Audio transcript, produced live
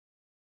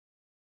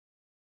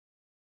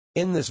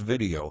In this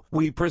video,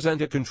 we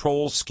present a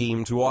control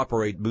scheme to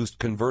operate boost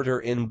converter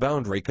in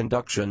boundary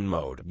conduction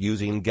mode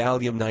using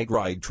gallium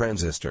nitride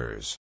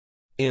transistors.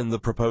 In the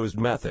proposed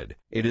method,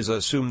 it is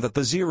assumed that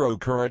the zero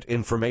current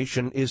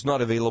information is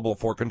not available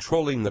for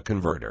controlling the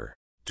converter.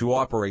 To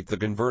operate the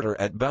converter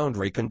at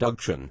boundary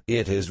conduction,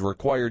 it is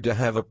required to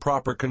have a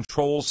proper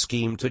control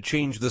scheme to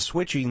change the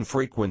switching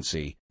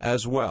frequency,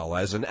 as well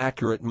as an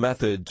accurate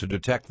method to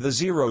detect the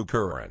zero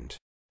current.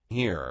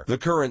 Here, the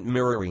current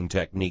mirroring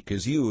technique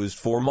is used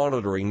for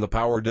monitoring the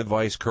power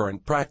device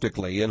current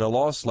practically in a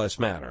lossless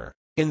manner.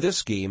 In this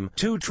scheme,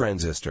 two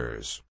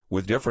transistors,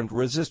 with different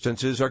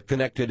resistances, are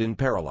connected in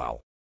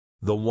parallel.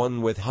 The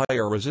one with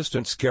higher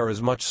resistance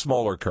carries much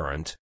smaller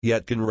current,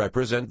 yet can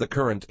represent the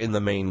current in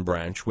the main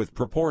branch with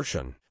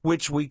proportion,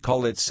 which we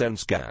call it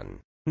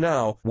SenseGaN.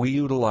 Now, we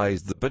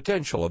utilize the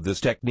potential of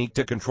this technique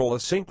to control a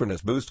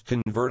synchronous boost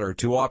converter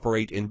to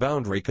operate in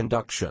boundary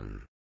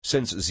conduction.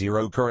 Since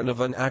zero current of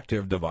an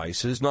active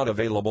device is not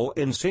available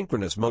in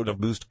synchronous mode of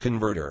boost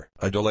converter,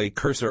 a delay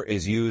cursor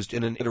is used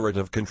in an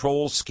iterative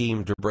control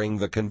scheme to bring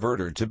the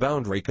converter to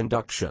boundary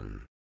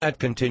conduction. At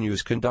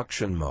continuous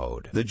conduction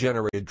mode, the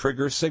generated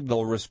trigger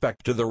signal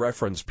respect to the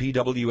reference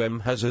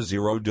PWM has a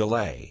zero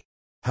delay.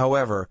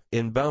 However,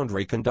 in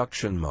boundary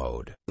conduction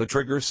mode, the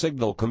trigger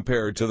signal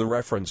compared to the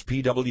reference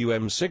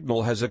PWM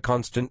signal has a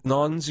constant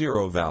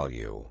non-zero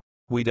value.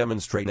 We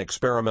demonstrate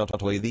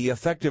experimentally the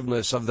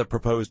effectiveness of the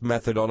proposed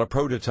method on a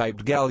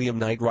prototyped gallium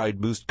nitride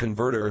boost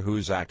converter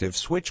whose active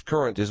switch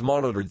current is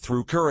monitored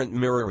through current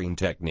mirroring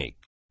technique.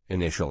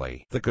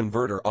 Initially, the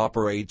converter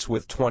operates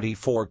with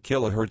 24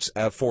 kHz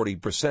at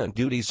 40%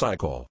 duty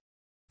cycle.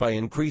 By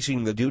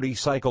increasing the duty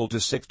cycle to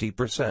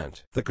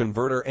 60%, the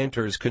converter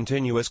enters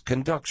continuous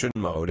conduction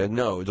mode and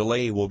no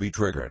delay will be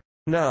triggered.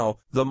 Now,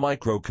 the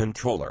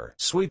microcontroller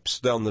sweeps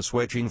down the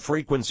switching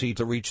frequency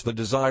to reach the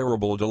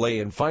desirable delay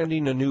and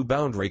finding a new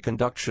boundary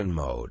conduction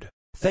mode.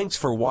 Thanks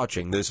for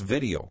watching this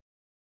video.